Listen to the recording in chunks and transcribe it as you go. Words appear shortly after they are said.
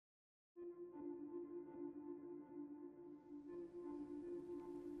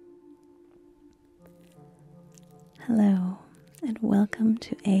Hello, and welcome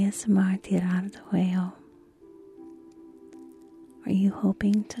to ASMR Tirar de Huevo. Are you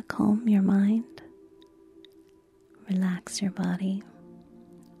hoping to calm your mind, relax your body,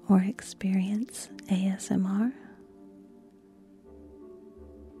 or experience ASMR?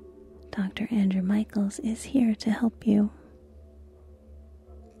 Dr. Andrew Michaels is here to help you.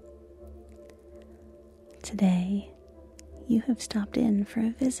 Today, you have stopped in for a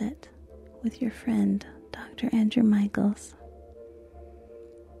visit with your friend, Dr. Andrew Michaels.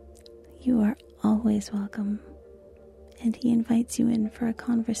 You are always welcome, and he invites you in for a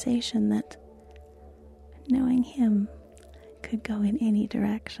conversation that, knowing him, could go in any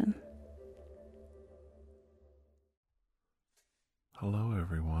direction. Hello,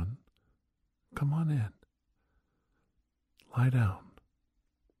 everyone. Come on in. Lie down.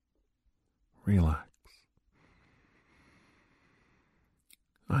 Relax.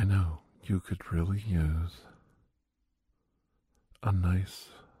 I know you could really use a nice,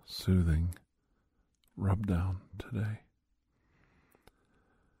 soothing rub down today.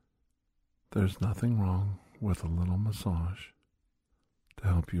 There's nothing wrong with a little massage to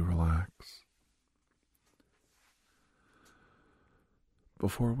help you relax.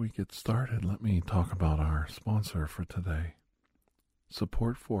 Before we get started, let me talk about our sponsor for today.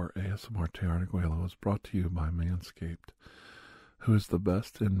 Support for ASMR Tirar de Huevo is brought to you by Manscaped, who is the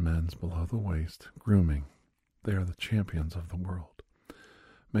best in men's below-the-waist grooming. They are the champions of the world.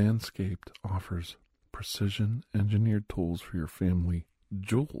 Manscaped offers precision-engineered tools for your family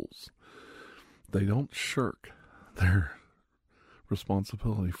jewels. They don't shirk their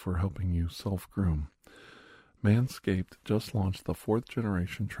responsibility for helping you self-groom. Manscaped just launched the 4th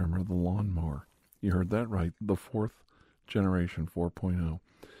generation trimmer, the lawnmower. You heard that right, the 4th generation 4.0.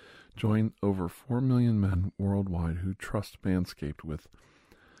 Join over 4 million men worldwide who trust Manscaped with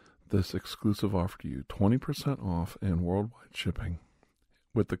this exclusive offer to you. 20% off and worldwide shipping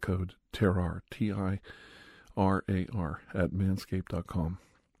with the code TIRAR, T-I-R-A-R, at manscaped.com.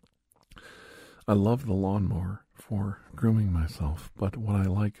 I love the lawnmower for grooming myself, but what I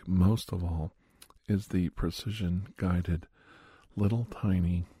like most of all is the precision-guided little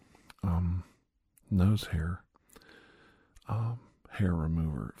tiny nose hair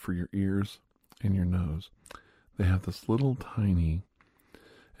remover for your ears and your nose. They have this little tiny,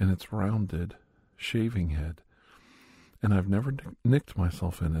 and it's rounded, shaving head, and I've never nicked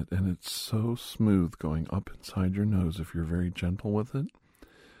myself in it, and it's so smooth going up inside your nose. If you're very gentle with it,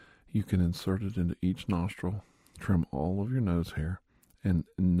 you can insert it into each nostril, trim all of your nose hair, and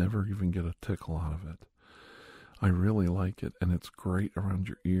never even get a tickle out of it. I really like it, and it's great around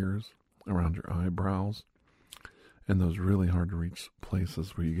your ears, around your eyebrows, and those really hard to reach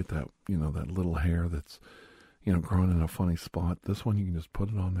places where you get that, that little hair that's, growing in a funny spot. This one, you can just put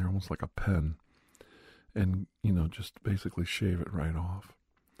it on there almost like a pen and, just basically shave it right off.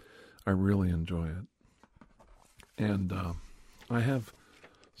 I really enjoy it. And I've had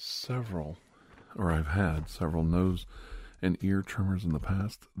several nose and ear trimmers in the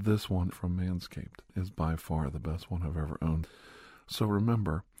past. This one from Manscaped is by far the best one I've ever owned. So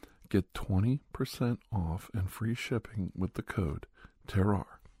remember, get 20% off and free shipping with the code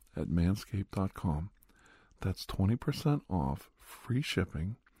TIRAR at manscaped.com. That's 20% off, free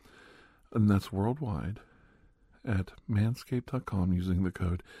shipping, and that's worldwide at manscaped.com using the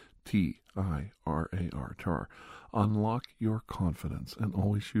code TIRAR, TIRAR. Unlock your confidence and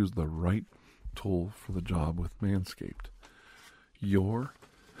always use the right tool for the job with Manscaped. Your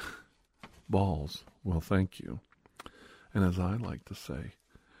balls will thank you. And as I like to say,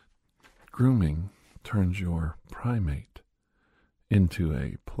 grooming turns your primate into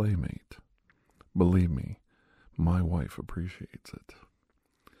a playmate. Believe me, my wife appreciates it.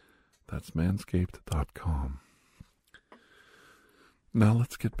 That's manscaped.com. Now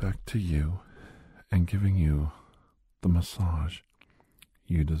let's get back to you and giving you the massage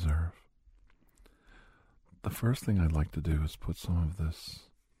you deserve. The first thing I'd like to do is put some of this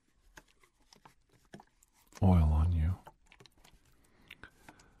oil on you.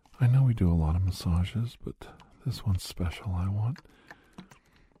 I know we do a lot of massages, but this one's special. I want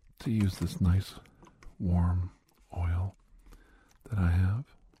to use this nice warm oil that I have,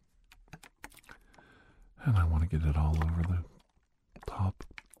 and I want to get it all over the top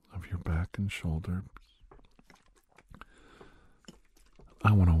of your back and shoulders.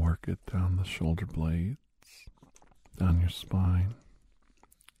 I want to work it down the shoulder blades, down your spine,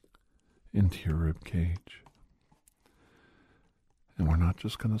 into your rib cage. And we're not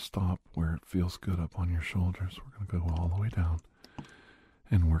just going to stop where it feels good up on your shoulders. We're going to go all the way down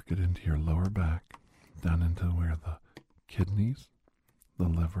and work it into your lower back, down into where the kidneys, the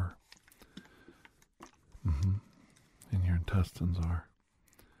liver, and your intestines are.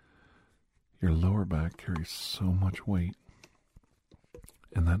 Your lower back carries so much weight,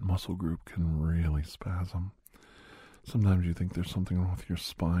 and that muscle group can really spasm. Sometimes you think there's something wrong with your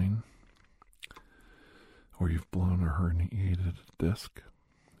spine, or you've blown or herniated a disc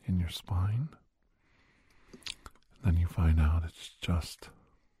in your spine. Then you find out it's just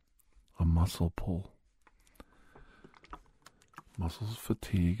a muscle pull. Muscles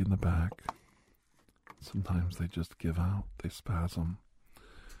fatigue in the back. Sometimes they just give out, they spasm.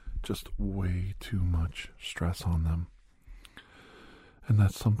 Just way too much stress on them. And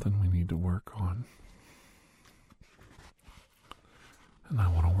that's something we need to work on. And I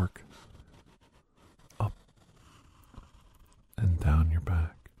want to work up and down your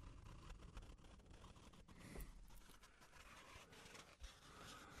back.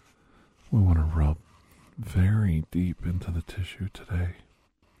 We want to rub very deep into the tissue today.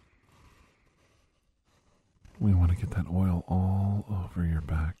 We want to get that oil all over your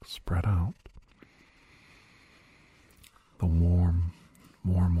back, spread out. The warm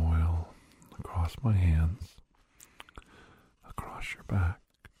oil across my hands, across your back,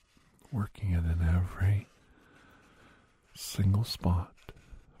 working it in every single spot,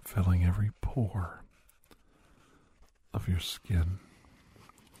 filling every pore of your skin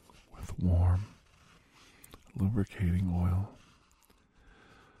with warm, lubricating oil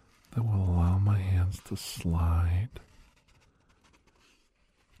that will allow my hands to slide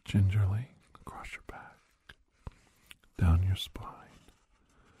gingerly across your back, down your spine,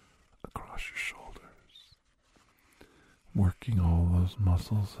 across your shoulders, working all those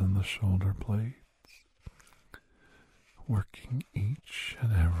muscles in the shoulder blades, working each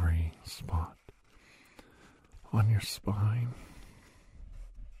and every spot on your spine,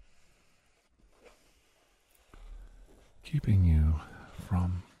 keeping you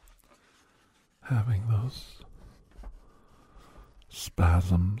from having those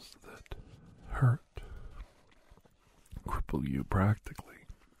spasms that hurt, cripple you practically.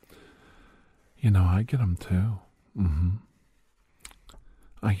 You know, I get them too.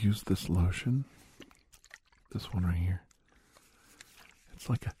 I use this lotion, this one right here. It's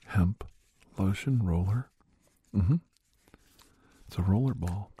like a hemp lotion roller. It's a roller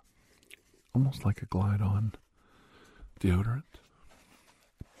ball, almost like a Glide-On deodorant,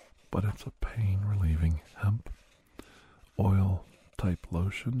 but it's a pain-relieving hemp oil type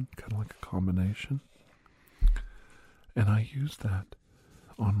lotion, kind of like a combination. And I use that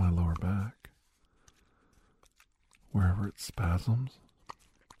on my lower back, wherever it spasms.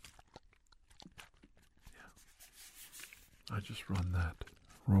 I just run that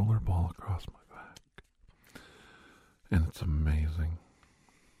roller ball across my back, and it's amazing.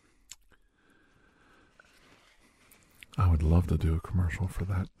 I would love to do a commercial for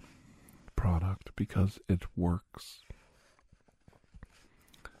that product because it works.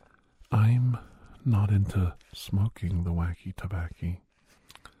 I'm not into smoking the wacky tobacco,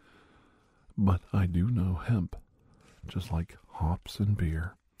 but I do know hemp, just like hops and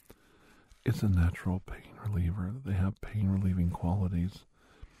beer, is a natural pain reliever. They have pain relieving qualities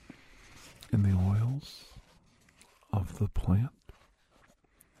in the oils of the plant,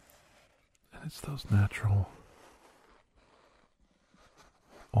 and it's those natural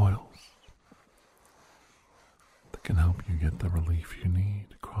oils that can help you get the relief you need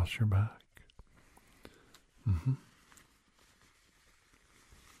across your back. I'm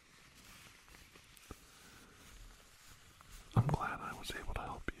glad I was able to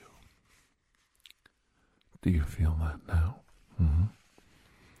help you. Do you feel that now?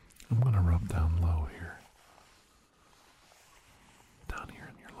 I'm going to rub down low here. Down here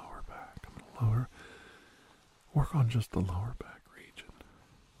in your lower back. I'm going to work on just the lower back region.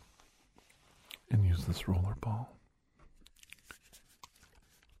 And use this roller ball.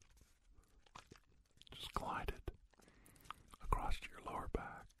 Just glide it across your lower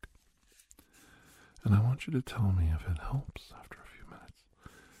back. And I want you to tell me if it helps after a few minutes.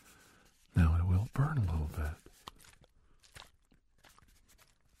 Now it will burn a little bit.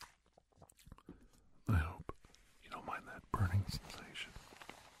 I hope you don't mind that burning sensation.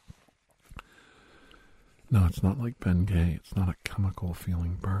 No, it's not like Bengay. It's not a chemical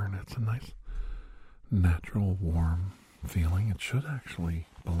feeling burn. It's a nice natural warm feeling. It should actually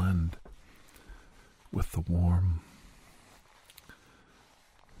blend with the warm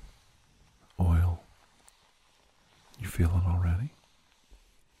oil. You feel it already?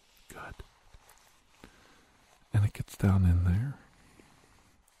 Good. And it gets down in there.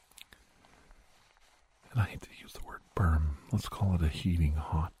 And I hate to use the word burn. Let's call it a heating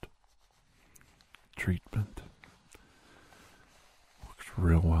hot treatment. Works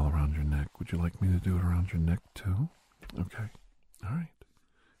real well around your neck. Would you like me to do it around your neck too? Okay. All right.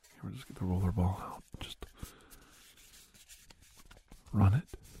 Here, we'll just get the roller ball out. Just run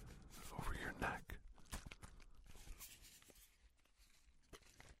it over your neck.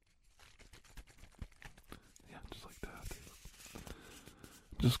 Yeah, just like that.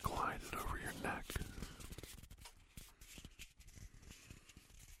 Just glide it over your neck.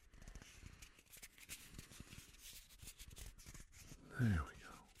 There we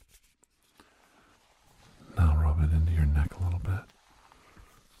go. Now rub it into your neck a little bit.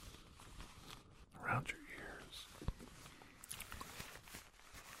 Around your ears.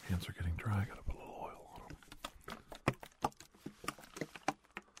 Hands are getting dry. I gotta put a little oil on them.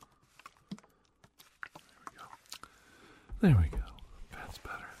 There we go. That's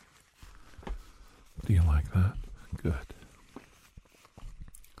better. Do you like that? Good.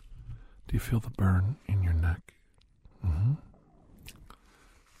 Do you feel the burn in your neck? Mm-hmm.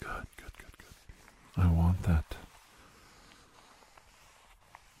 Good. I want that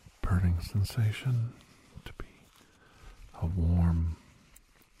burning sensation to be a warm,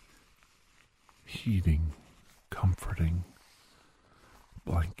 heating, comforting,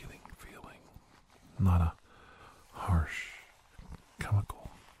 blanketing feeling, not a harsh chemical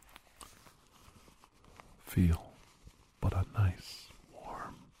feel, but a nice,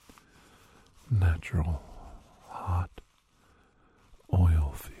 warm, natural, hot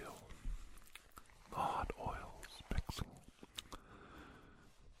oil feel. The hot oils mixing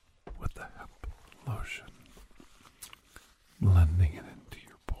with the hemp lotion, blending it into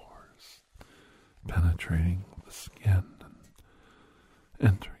your pores, penetrating the skin and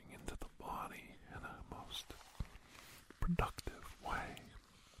entering into the body in a most productive way,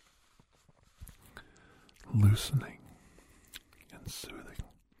 loosening and soothing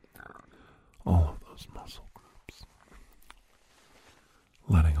all of those muscle groups,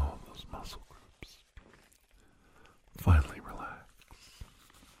 letting all of those muscle groups finally relax,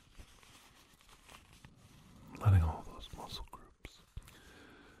 letting all those muscle groups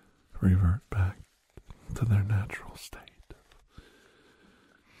revert back to their natural state.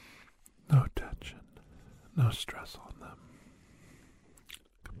 No tension, no stress on them,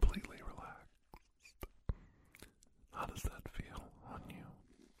 completely relaxed. How does that feel on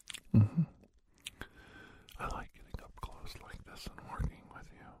you? Mm-hmm. I like getting up close like this and working with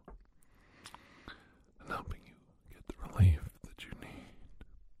you and helping you get the relief that you need.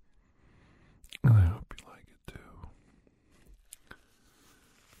 And I hope you like it too.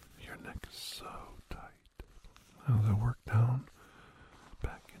 Your neck is so tight. As I work down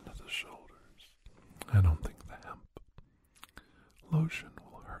back into the shoulders, I don't think the hemp lotion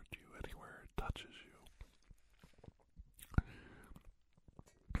will hurt you anywhere it touches you,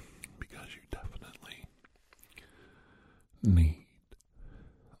 because you definitely need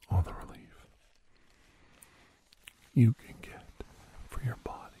all the relief you can get for your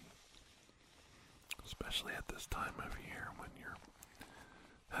body, especially at this time of year when you're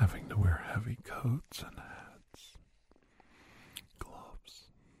having to wear heavy coats and hats, gloves,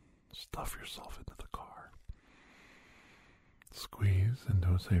 stuff yourself into the car, squeeze into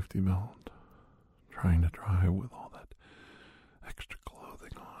a safety belt, trying to drive with all that extra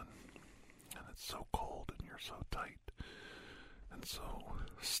clothing on, and it's so cold and you're so tight and so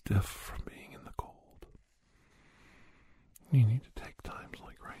stiff from being in the cold. You need to take times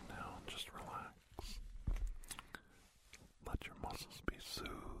like right now and just relax. Let your muscles be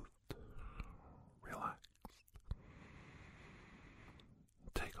soothed, relaxed.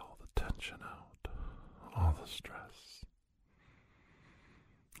 Take all the tension out, all the stress.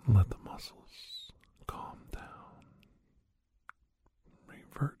 Let the muscles calm down,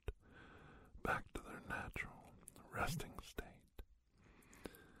 revert back to their natural resting state.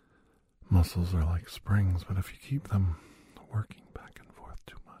 Muscles are like springs, but if you keep them working back and forth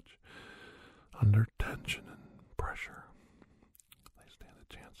too much, under tension and pressure, they stand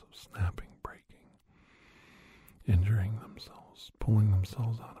a chance of snapping, breaking, injuring themselves, pulling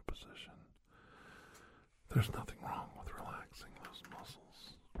themselves out of position. There's nothing wrong with relaxing those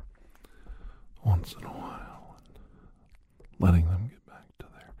muscles once in a while and letting them get back to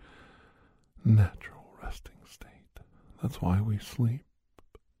their natural resting state. That's why we sleep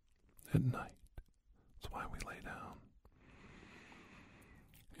at night. That's why we lay down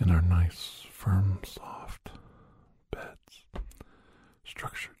in our nice, firm, soft beds,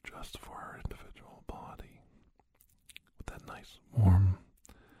 structured just for our individual body, with that nice, warm,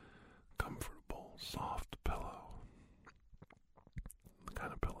 comfortable, soft pillow. The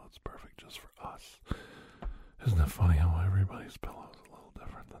kind of pillow that's perfect just for us. Isn't it funny how everybody's pillow is a little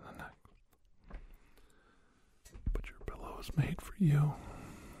different than the next? But your pillow is made for you,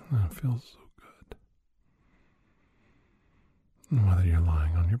 and it feels so good. And whether you're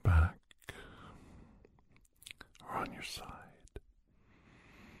lying on your back or on your side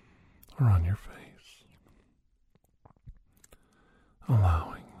or on your face,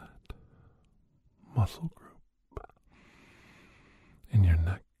 allowing that muscle group in your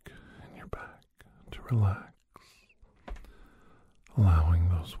neck and your back to relax, allowing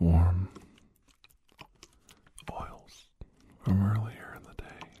those warm oils from earlier in the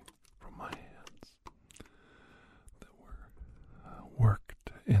day from my hands that were worked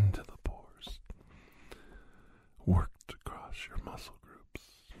into the pores, worked across your muscle groups,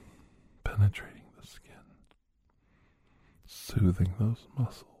 penetrating the skin, soothing those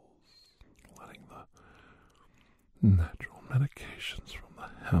muscles, letting the natural medications from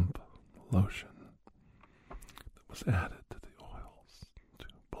the hemp lotion that was added to the oils to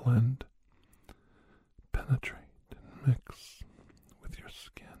blend, penetrate, and mix with your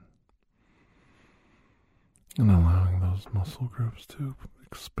skin, and allowing those muscle groups to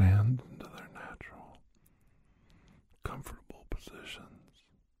expand into their natural, comfortable positions,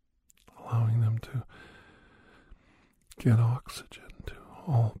 allowing them to get oxygen to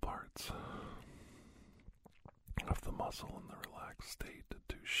all parts of the muscle in the relaxed state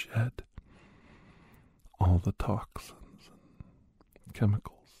to shed all the toxins and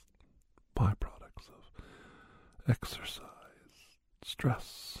chemicals, byproducts of exercise,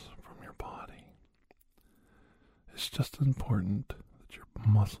 stress from your body. It's just important that your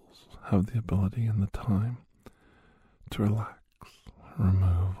muscles have the ability and the time to relax,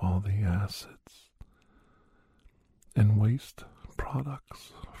 remove all the acids and waste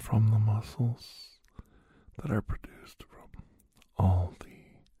products from the muscles that are produced from all the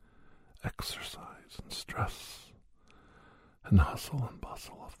exercise and stress and hustle and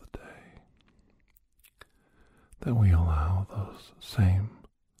bustle of the day, that we allow those same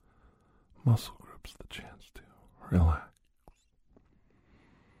muscle groups the chance to relax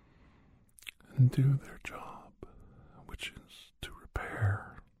and do their job, which is to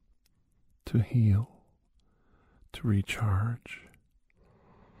repair, to heal, to recharge,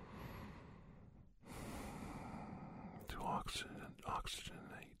 to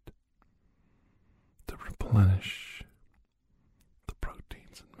oxygenate, to replenish the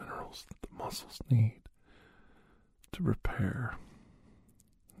proteins and minerals that the muscles need, to repair,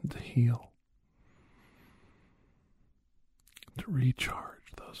 to heal, to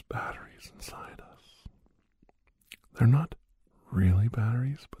recharge those batteries inside us. They're not really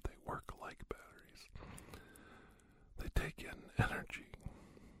batteries, but they work like batteries. They take in energy,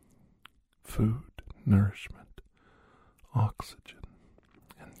 food, nourishment, oxygen,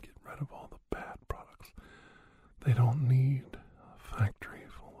 and get rid of all the bad products. They don't need a factory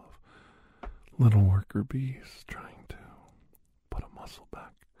full of little worker bees trying to put a muscle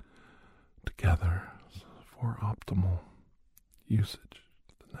back together for optimal usage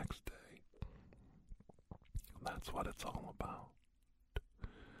the next day. That's what it's all about.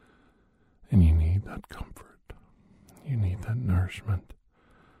 And you need that comfort. You need that nourishment.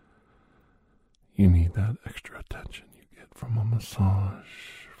 You need that extra attention you get from a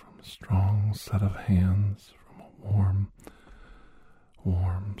massage, from a strong set of hands, from a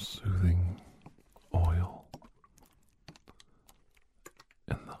warm, soothing oil,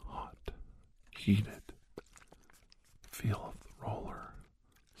 and the hot, heated feel of the roller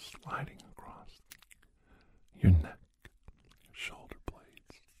sliding across your neck, your shoulder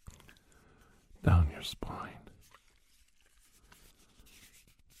blades, down your spine,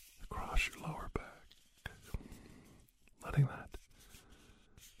 across your lower back, letting that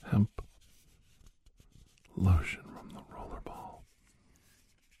hemp lotion from the roller ball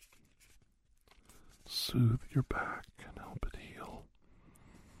soothe your back and help it heal,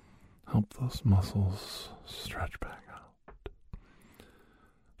 help those muscles stretch back out,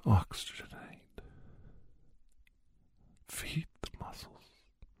 oxygenate, feed the muscles,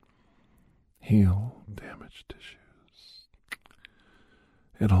 heal damaged tissues.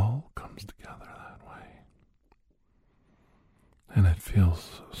 It all comes together that way. And it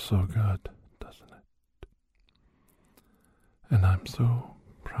feels so good, doesn't it? And I'm so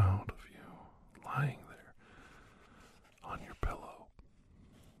proud of you lying there on your pillow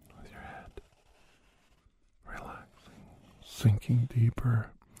with your head relaxing, sinking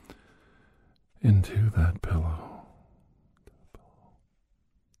deeper into that pillow,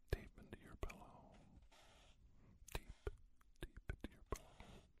 deep into your pillow, deep into your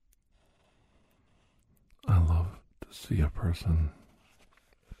pillow. I love to see a person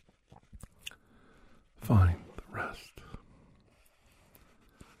find the rest,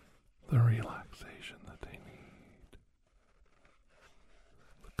 the relaxation that they need,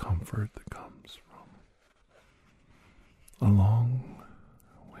 the comfort that comes from a long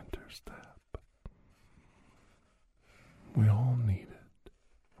We all need it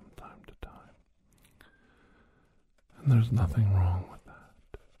from time to time. And there's nothing wrong with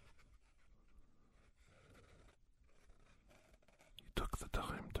that. You took the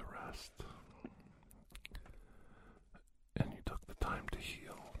time to rest. And you took the time to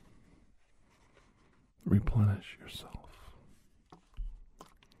heal. Replenish yourself.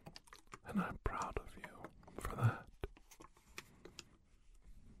 And I'm proud of you for that.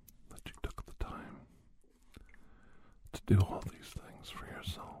 That you took the time to do all these things for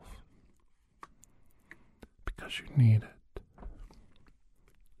yourself. Because you need it.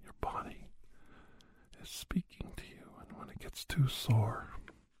 Your body is speaking to you, and when it gets too sore,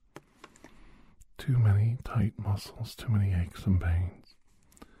 too many tight muscles, too many aches and pains,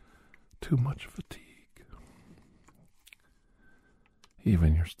 too much fatigue,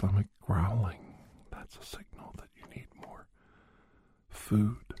 even your stomach growling, that's a signal that you need more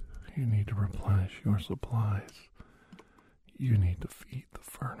food. You need to replenish your supplies. You need to feed the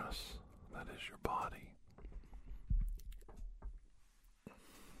furnace that is your body.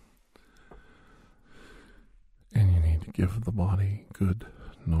 And you need to give the body good,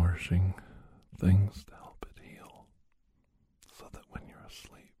 nourishing things to help it heal, so that when you're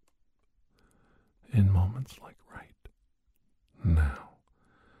asleep, in moments like right now,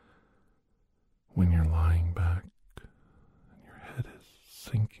 when you're lying back and your head is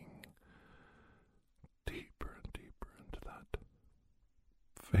sinking deeper and deeper into that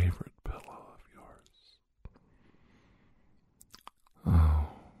favorite pillow of yours, oh,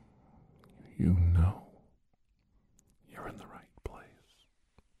 you know you're in the right place.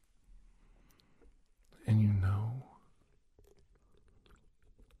 And you know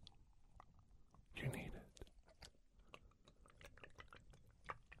you need it.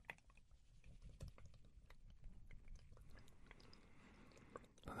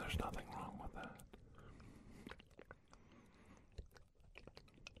 And there's nothing wrong with that.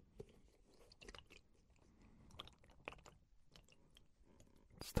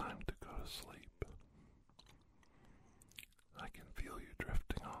 It's time to go to sleep. I can feel you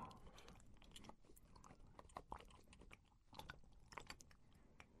drifting off.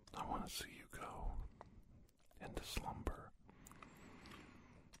 I want to see you go into slumber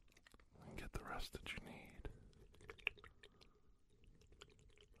and get the rest that you need.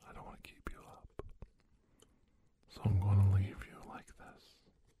 I don't want to keep you up, so I'm going to leave you like this,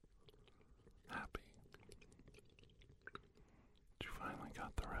 happy that you finally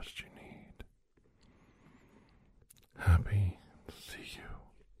got the rest you need. Happy to see you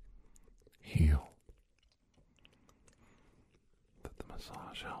heal, that the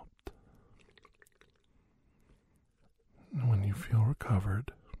massage helped. And when you feel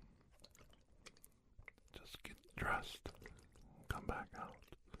recovered, just get dressed, come back out,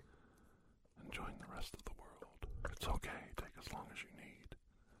 and join the rest of the world. It's okay, take as long as you need.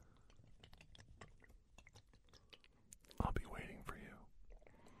 I'll be waiting for you.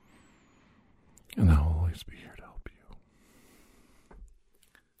 And I'll always be here to help you.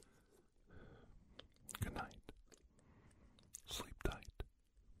 Good night. Sleep tight.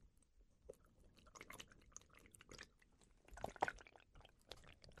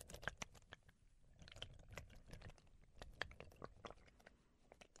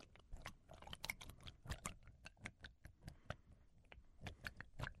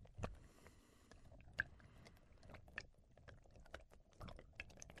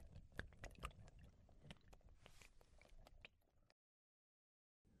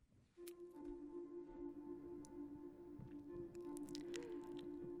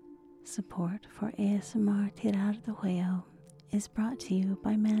 Support for ASMR Tirar de Huello is brought to you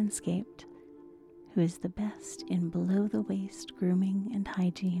by Manscaped, who is the best in below-the-waist grooming and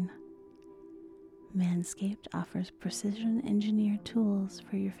hygiene. Manscaped offers precision-engineered tools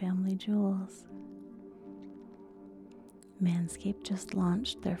for your family jewels. Manscaped just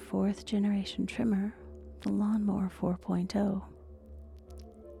launched their 4th-generation trimmer, the Lawnmower 4.0.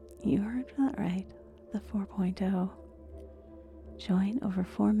 You heard that right, the 4.0. Join over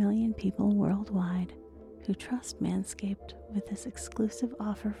 4 million people worldwide who trust Manscaped with this exclusive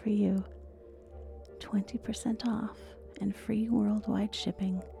offer for you. 20% off and free worldwide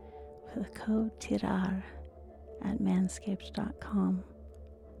shipping with the code TIRAR at manscaped.com.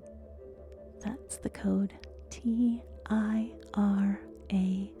 That's the code TIRAR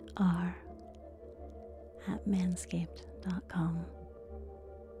at manscaped.com.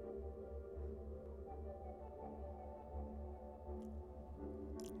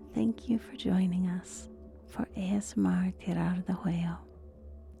 Thank you for joining us for ASMR Tirar de Huello.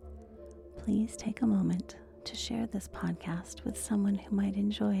 Please take a moment to share this podcast with someone who might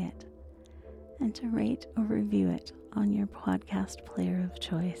enjoy it, and to rate or review it on your podcast player of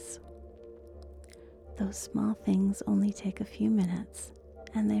choice. Those small things only take a few minutes,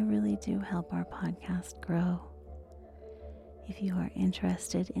 and they really do help our podcast grow. If you are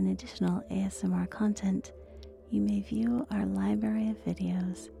interested in additional ASMR content, you may view our library of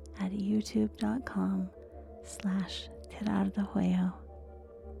videos at youtube.com/Tirar de Juego.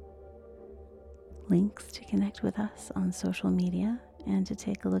 Links to connect with us on social media and to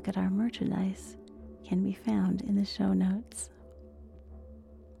take a look at our merchandise can be found in the show notes.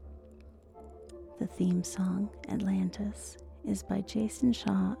 The theme song, Atlantis, is by Jason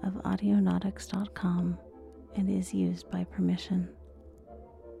Shaw of Audionautics.com and is used by permission.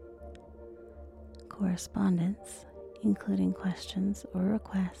 Correspondence, including questions or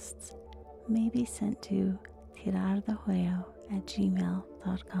requests, may be sent to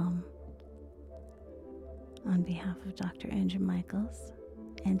tirardejuego@gmail.com. On behalf of Dr. Andrew Michaels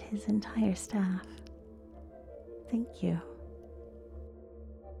and his entire staff, thank you.